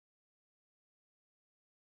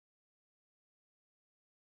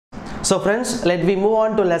So friends, let me move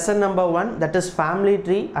on to lesson number 1, that is family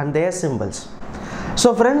tree and their symbols.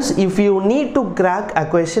 So friends, if you need to crack a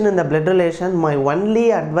question in the blood relation, my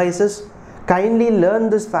only advice is kindly learn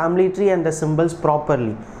this family tree and the symbols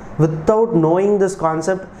properly. Without knowing this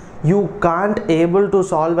concept, you can't able to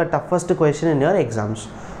solve a toughest question in your exams.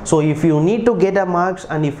 So if you need to get a marks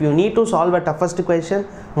and if you need to solve a toughest question,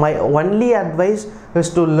 my only advice is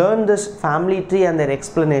to learn this family tree and their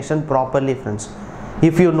explanation properly, friends.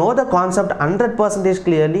 If you know the concept 100%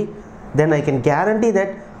 clearly, then I can guarantee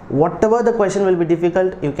that whatever the question will be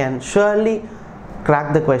difficult, you can surely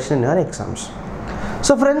crack the question in your exams.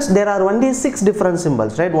 So friends, there are only 6 different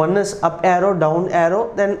symbols, right? One is up arrow, down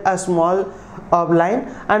arrow, then a small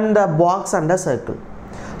line and a box and a circle.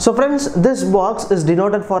 So friends, this box is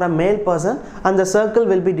denoted for a male person and the circle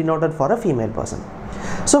will be denoted for a female person.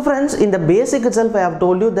 So friends, in the basic itself I have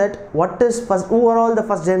told you that who are all the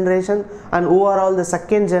first generation and who are all the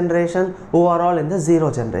second generation, who are all in the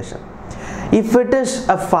 0 generation. If it is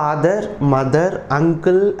a father, mother,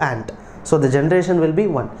 uncle, aunt, so the generation will be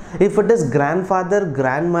 1. If it is grandfather,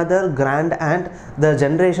 grandmother, grand aunt, the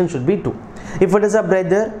generation should be 2. If it is a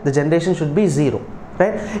brother, the generation should be 0.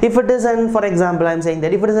 Right? If it is for example, I am saying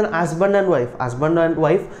that if it is an husband and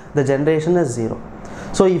wife, the generation is 0.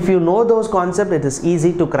 So if you know those concepts, it is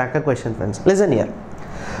easy to crack a question, friends. Listen here.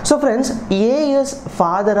 So friends, A is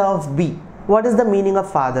father of B. What is the meaning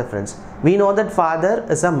of father, friends? We know that father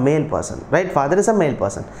is a male person, right? Father is a male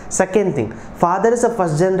person. Second thing, father is a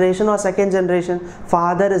first generation or second generation?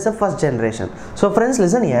 Father is a first generation. So friends,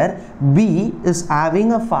 listen here. B is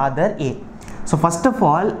having a father A. So first of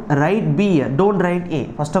all, write B here. Don't write A.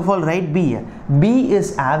 First of all, write B here. B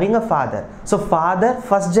is having a father. So father,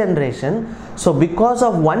 first generation. So because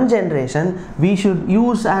of one generation, we should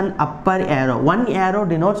use an upper arrow. One arrow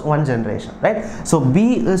denotes one generation, right? So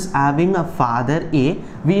B is having a father A.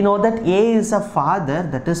 We know that A is a father,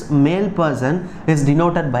 that is male person, is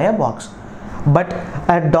denoted by a box. But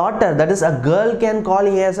a daughter, that is a girl, can call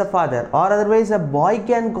A as a father, or otherwise a boy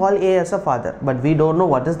can call A as a father, but we don't know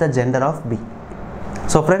what is the gender of B.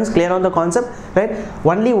 So friends, clear on the concept, right?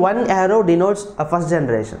 Only one arrow denotes a first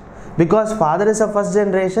generation. Because father is a first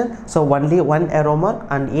generation, so only one arrow mark,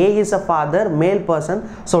 and A is a father, male person,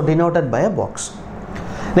 so denoted by a box.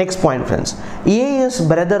 Next point, friends. A is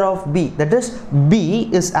brother of B, that is B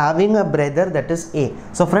is having a brother, that is A.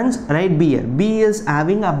 So friends, write B here. B is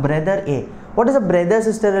having a brother A. What is a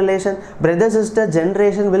brother-sister relation? Brother-sister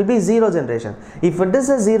generation will be 0 generation. If it is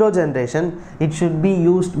a 0 generation, it should be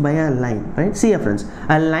used by a line, right? See here, friends,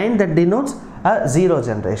 a line that denotes a 0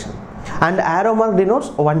 generation. And arrow mark denotes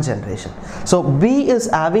 1 generation. So B is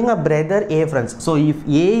having a brother A, friends. So if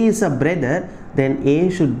A is a brother, then A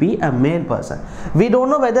should be a male person. We don't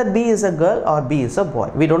know whether B is a girl or B is a boy.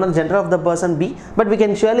 We don't know the gender of the person B, but we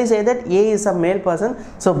can surely say that A is a male person.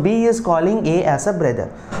 So B is calling A as a brother.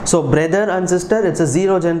 So brother and sister, it's a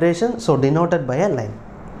 0 generation, so denoted by a line.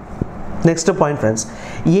 Next point, friends.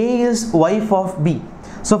 A is wife of B.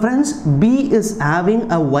 So friends, B is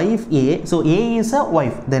having a wife A. So A is a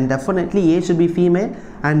wife, then definitely A should be female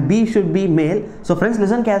and B should be male. So friends,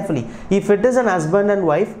 listen carefully. If it is an husband and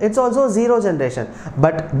wife, it's also 0 generation.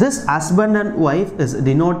 But this husband and wife is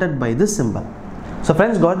denoted by this symbol. So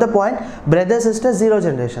friends, got the point? Brother, sister, 0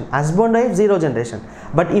 generation. Husband, wife, 0 generation.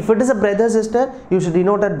 But if it is a brother, sister, you should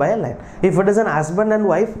denote it by a line. If it is an husband and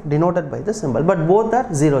wife, denoted by the symbol. But both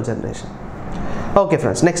are 0 generation. Okay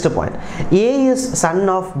friends, next point. A is son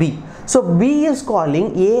of B. So B is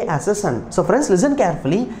calling A as a son. So friends, listen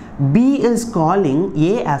carefully. B is calling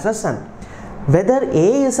A as a son. Whether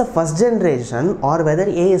A is a first generation or whether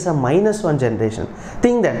A is a -1 generation,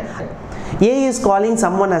 think that A is calling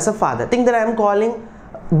someone as a father. Think that I am calling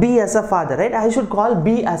B as a father, right? I should call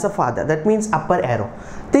B as a father. That means upper arrow.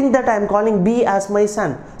 Think that I am calling B as my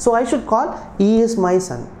son. So I should call E is my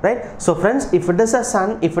son, right? So friends, if it is a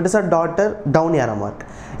son, if it is a daughter, down arrow mark.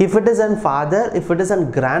 If it is a father, if it is a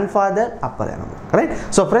grandfather, upper arrow mark, right?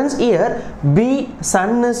 So friends, here B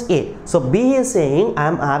son is A. So B is saying I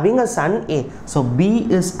am having a son A. So B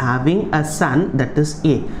is having a son, that is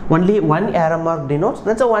A. Only one arrow mark denotes,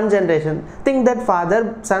 that's a 1 generation. Think that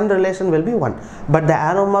father son relation will be 1, but the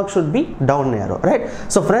arrow mark should be down arrow, right?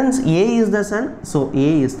 So friends, A is the son, so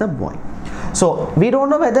A is the boy. So we don't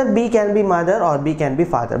know whether B can be mother or B can be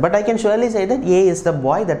father, but I can surely say that A is the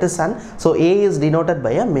boy, that is son. So A is denoted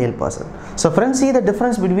by a male person. So friends, see the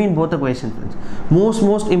difference between both the questions, friends.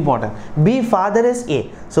 Most important. B father is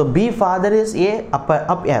A. So B father is A,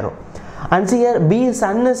 up arrow. And see here, B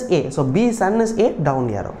son is A. So B son is A,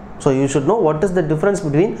 down arrow. So you should know what is the difference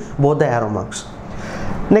between both the arrow marks.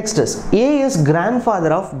 Next is A is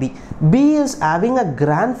grandfather of B. B is having a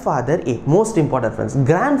grandfather A. Most important, friends.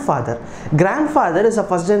 Grandfather. Grandfather is a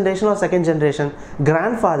first generation or second generation?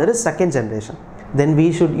 Grandfather is second generation. Then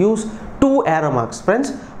we should use two arrow marks.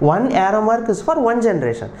 Friends, one arrow mark is for one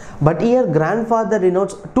generation. But here grandfather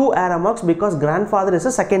denotes two arrow marks because grandfather is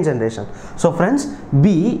a second generation. So friends,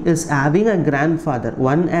 B is having a grandfather.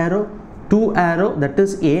 One arrow, two arrow, that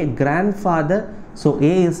is A, grandfather. So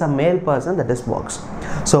A is a male person, that is box.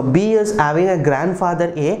 So B is having a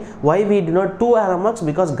grandfather A. Why we denote two arrow marks?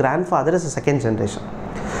 Because grandfather is a second generation.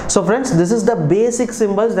 So friends, this is the basic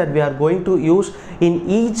symbols that we are going to use in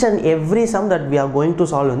each and every sum that we are going to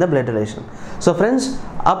solve in the blood relation. So friends,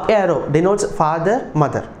 up arrow denotes father,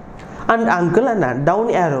 mother, and uncle and aunt.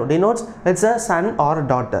 Down arrow denotes it's a son or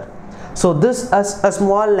daughter. So this as a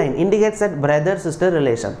small line indicates that brother sister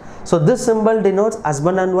relation. So this symbol denotes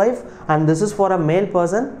husband and wife, and this is for a male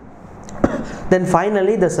person. Then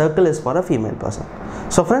finally the circle is for a female person.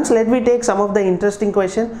 So friends, let me take some of the interesting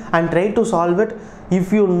question and try to solve it.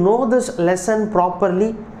 If you know this lesson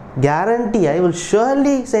properly, guarantee, I will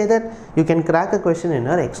surely say that you can crack a question in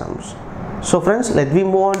your exams. So friends, let me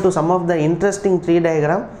move on to some of the interesting tree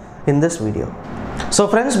diagram in this video. So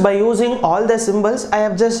friends, by using all the symbols, I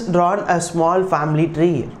have just drawn a small family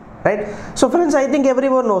tree here, right? So friends, I think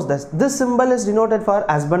everyone knows this. This symbol is denoted for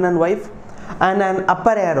husband and wife, and an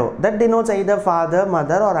upper arrow that denotes either father,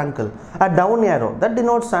 mother or uncle. A down arrow that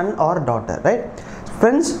denotes son or daughter, right?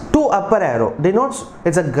 Friends, two upper arrow denotes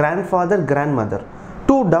it's a grandfather, grandmother.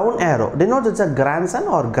 Two down arrow denotes it's a grandson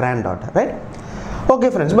or granddaughter, right? Okay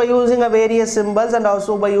friends, by using a various symbols and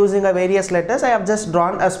also by using a various letters, I have just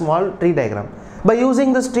drawn a small tree diagram. By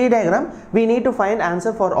using this tree diagram, we need to find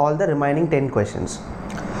answer for all the remaining 10 questions.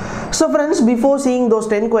 So friends, before seeing those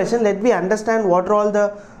 10 questions, let me understand what are all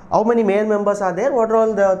the, how many male members are there, what are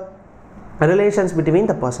all the relations between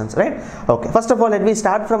the persons, right? Okay, first of all, let me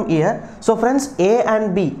start from here. So friends, A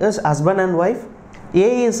and B is husband and wife.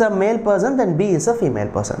 A is a male person, then B is a female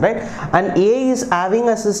person, right? And A is having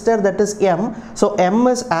a sister, that is M. So M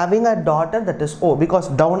is having a daughter, that is O, because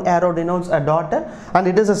down arrow denotes a daughter and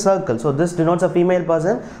it is a circle. So this denotes a female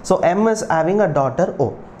person. So M is having a daughter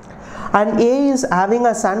O. And A is having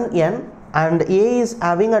a son N and A is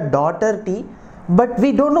having a daughter T. But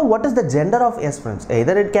we don't know what is the gender of S, friends.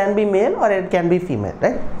 Either it can be male or it can be female,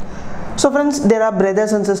 right? So friends, there are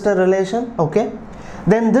brothers and sister relation, okay?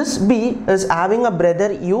 Then this B is having a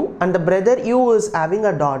brother U and the brother U is having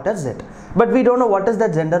a daughter Z. But we don't know what is the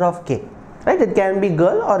gender of K, right? It can be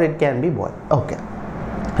girl or it can be boy, okay?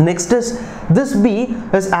 Next is this B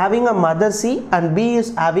is having a mother C and B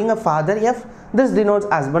is having a father F. This denotes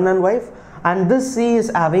husband and wife, and this C is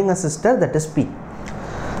having a sister, that is P.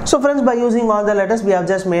 So friends, by using all the letters, we have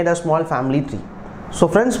just made a small family tree. So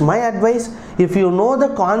friends, my advice, if you know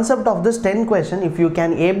the concept of this 10 question, if you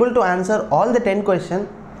can able to answer all the 10 question,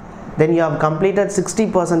 then you have completed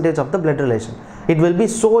 60% of the blood relation. It will be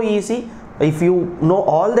so easy if you know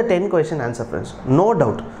all the 10 question answer, friends. No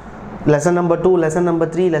doubt. Lesson number 2, lesson number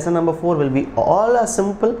 3, lesson number 4 will be all as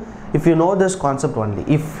simple if you know this concept only.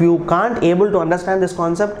 If you can't able to understand this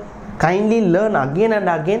concept, kindly learn again and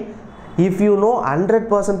again. If you know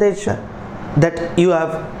 100% that you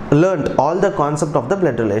have learned all the concept of the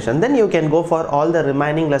blood relation, then you can go for all the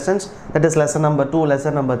remaining lessons, that is lesson number 2,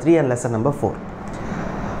 lesson number 3 and lesson number 4.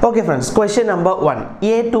 Okay friends, question number 1,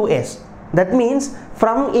 A to S. That means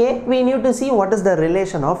from A we need to see what is the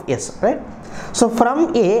relation of S, right? So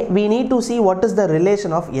from A we need to see what is the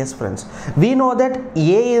relation of S, friends. We know that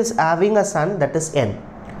A is having a son, that is N,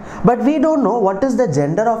 but we don't know what is the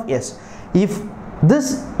gender of S. If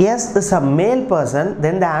this S is a male person,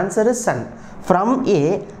 then the answer is son. From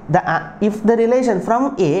A, if the relation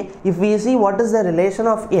from A, if we see what is the relation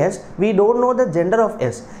of S, we don't know the gender of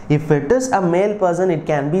S. If it is a male person, it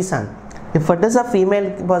can be son. If it is a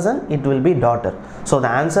female person, it will be daughter. So the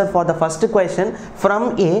answer for the first question,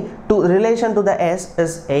 from A to relation to the S,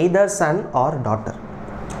 is either son or daughter.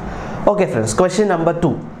 Okay friends, question number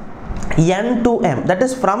 2, N to M. That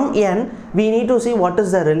is from N, we need to see what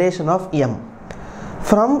is the relation of M.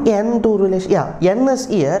 From N to relation, N is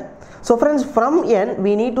here. So friends, from N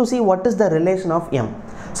we need to see what is the relation of M.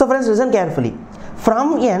 So friends, listen carefully.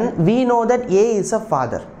 From N we know that A is a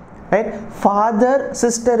father, right? Father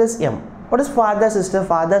sister is M. What is father sister?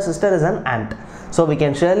 Father sister is an aunt. So we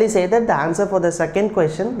can surely say that the answer for the second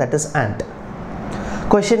question, that is aunt.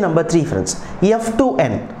 Question number 3 friends, F to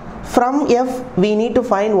N. From F we need to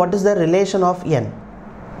find what is the relation of N,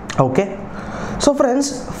 okay? So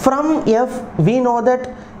friends, from F we know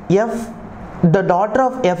that the daughter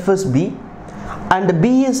of F is B and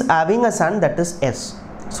B is having a son, that is S.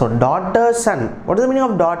 So daughter son, what is the meaning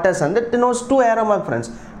of daughter son? That denotes 2 arrow mark, friends.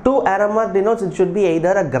 2 arrow mark denotes it should be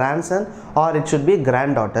either a grandson or it should be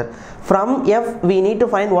granddaughter. From F we need to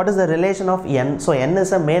find what is the relation of N. So N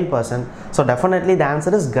is a male person, so definitely the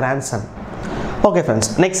answer is grandson. Okay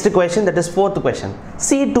friends, next question, that is 4th question.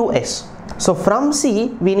 C to S. So from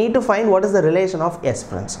C we need to find what is the relation of S,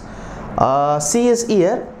 friends. C is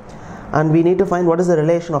here and we need to find what is the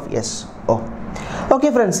relation of S.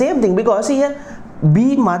 Okay friends, same thing, because here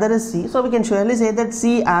B mother is C, so we can surely say that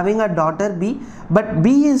C having a daughter B, but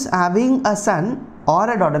B is having a son or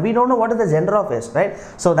a daughter. We don't know what is the gender of S, right?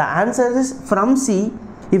 So the answer is from C.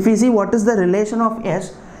 If we see what is the relation of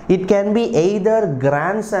S, it can be either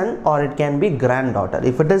grandson or it can be granddaughter.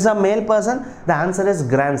 If it is a male person, the answer is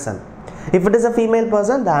grandson. If it is a female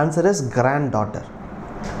person, the answer is granddaughter.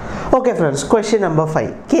 Okay friends, question number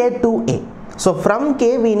 5, K to A. So from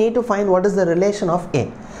K we need to find what is the relation of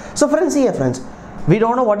A. So friends, here friends, we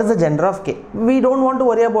don't know what is the gender of K. We don't want to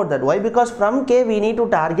worry about that. Why? Because from K we need to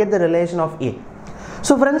target the relation of A.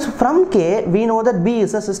 So friends, from K we know that B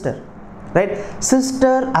is a sister, right?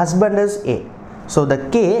 Sister husband is A. So the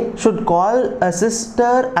K should call a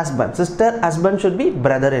sister husband. Sister husband should be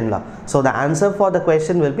brother-in-law. So the answer for the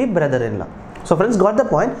question will be brother-in-law. So friends, got the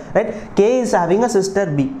point, right? K is having a sister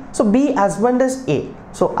B. So B husband is A.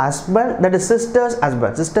 So husband, that is sister's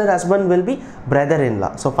husband. Sister husband will be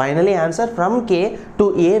brother-in-law. So finally answer from K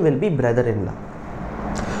to A will be brother-in-law.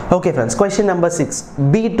 Okay friends, question number 6,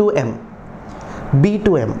 B to M. B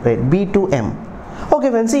to M, right? B to M.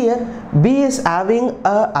 Okay friends, see here, B is having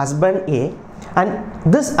a husband A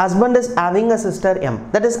and this husband is having a sister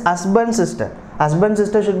M. That is husband sister. Husband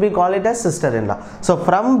sister should be called it as sister-in-law. So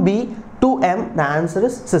from B to M, the answer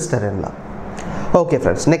is sister-in-law. Okay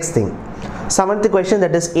friends, next thing, 7th question,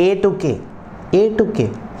 that is A to K. A to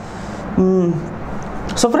K.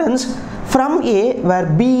 So friends, from A where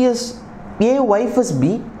B is A wife is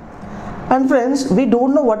B, and friends, we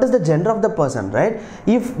don't know what is the gender of the person, right?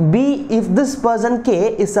 If this person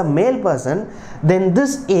K is a male person, then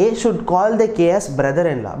this A should call the K as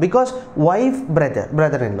brother-in-law, because wife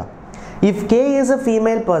brother-in-law. If K is a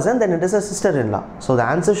female person, then it is a sister-in-law. So the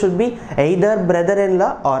answer should be either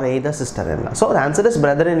brother-in-law or either sister-in-law. So the answer is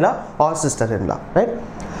brother-in-law or sister-in-law, right?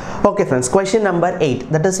 Okay friends, question number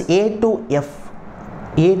 8, that is A to F.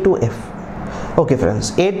 A to F. Okay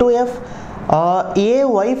friends, A to F, A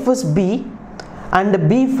wife is B and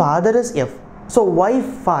B father is F. So wife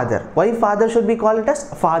father should be called it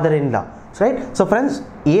as father-in-law, right? So friends,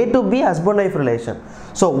 A to B husband-wife relation.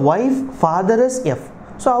 So wife father is F.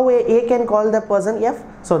 So how A can call the person F?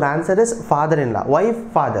 So the answer is father-in-law, wife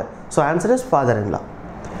father. So answer is father-in-law.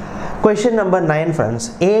 Question number 9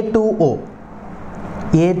 friends, A to O.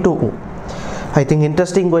 A to O. I think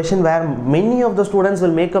interesting question where many of the students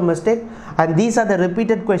will make a mistake, and these are the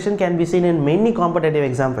repeated question can be seen in many competitive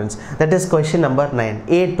exam friends. That is question number 9,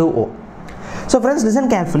 A to O. So friends, listen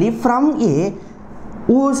carefully. From A,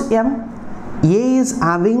 who is M? A is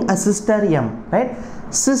having a sister M, right?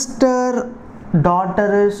 Sister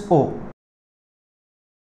daughter is O.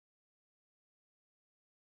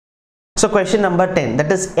 So question number 10, that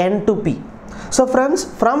is N to P. So friends,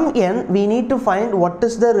 from N we need to find what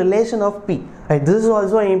is the relation of P, right? This is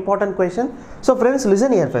also an important question. So friends,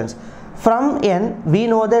 listen here friends, from N we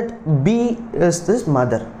know that B is this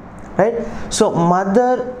mother, right? So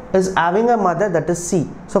mother is having a mother, that is C.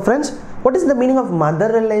 So friends, what is the meaning of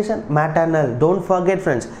mother relation? Maternal. Don't forget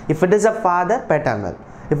friends, if it is a father, paternal.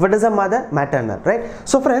 If it is a mother, maternal, right?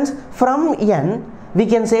 So friends, from N we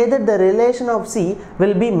can say that the relation of C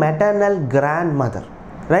will be maternal grandmother,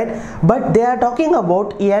 right? But they are talking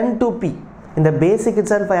about N to P. In the basic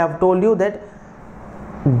itself I have told you that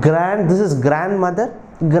this is grandmother,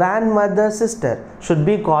 grandmother sister should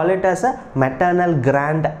be called it as a maternal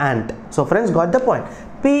grand aunt. So friends, got the point.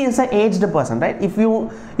 P is an aged person, right? If you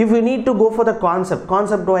need to go for the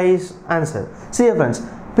concept wise answer, see here friends,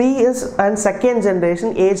 P is a second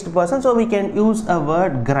generation aged person, so we can use a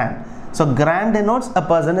word grand. So grand denotes a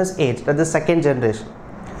person is aged, that is second generation.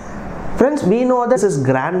 Friends, we know this is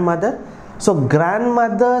grandmother. So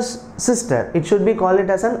grandmother's sister, it should be called it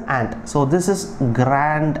as an aunt. So this is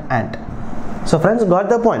grand aunt. So friends, got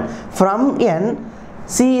the point. From N,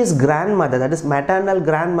 C is grandmother, that is maternal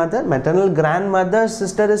grandmother. Maternal grandmother's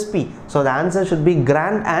sister is P. So the answer should be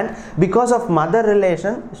grand aunt. Because of mother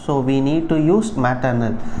relation, so we need to use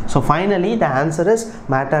maternal. So finally the answer is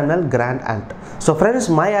maternal grand aunt. So friends,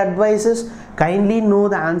 my advice is kindly know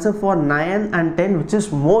the answer for 9 and 10, which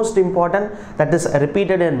is most important, that is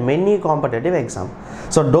repeated in many competitive exams.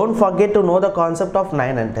 So don't forget to know the concept of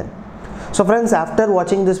 9 and 10. So friends, after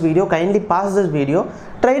watching this video, kindly pause this video,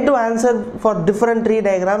 try to answer for different tree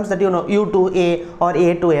diagrams that you know, U to A or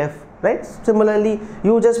A to F, right? Similarly,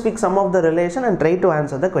 you just pick some of the relation and try to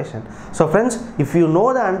answer the question. So friends, if you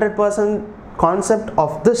know the 100% concept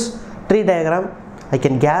of this tree diagram, I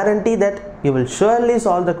can guarantee that you will surely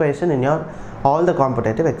solve the question in your all the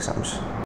competitive exams.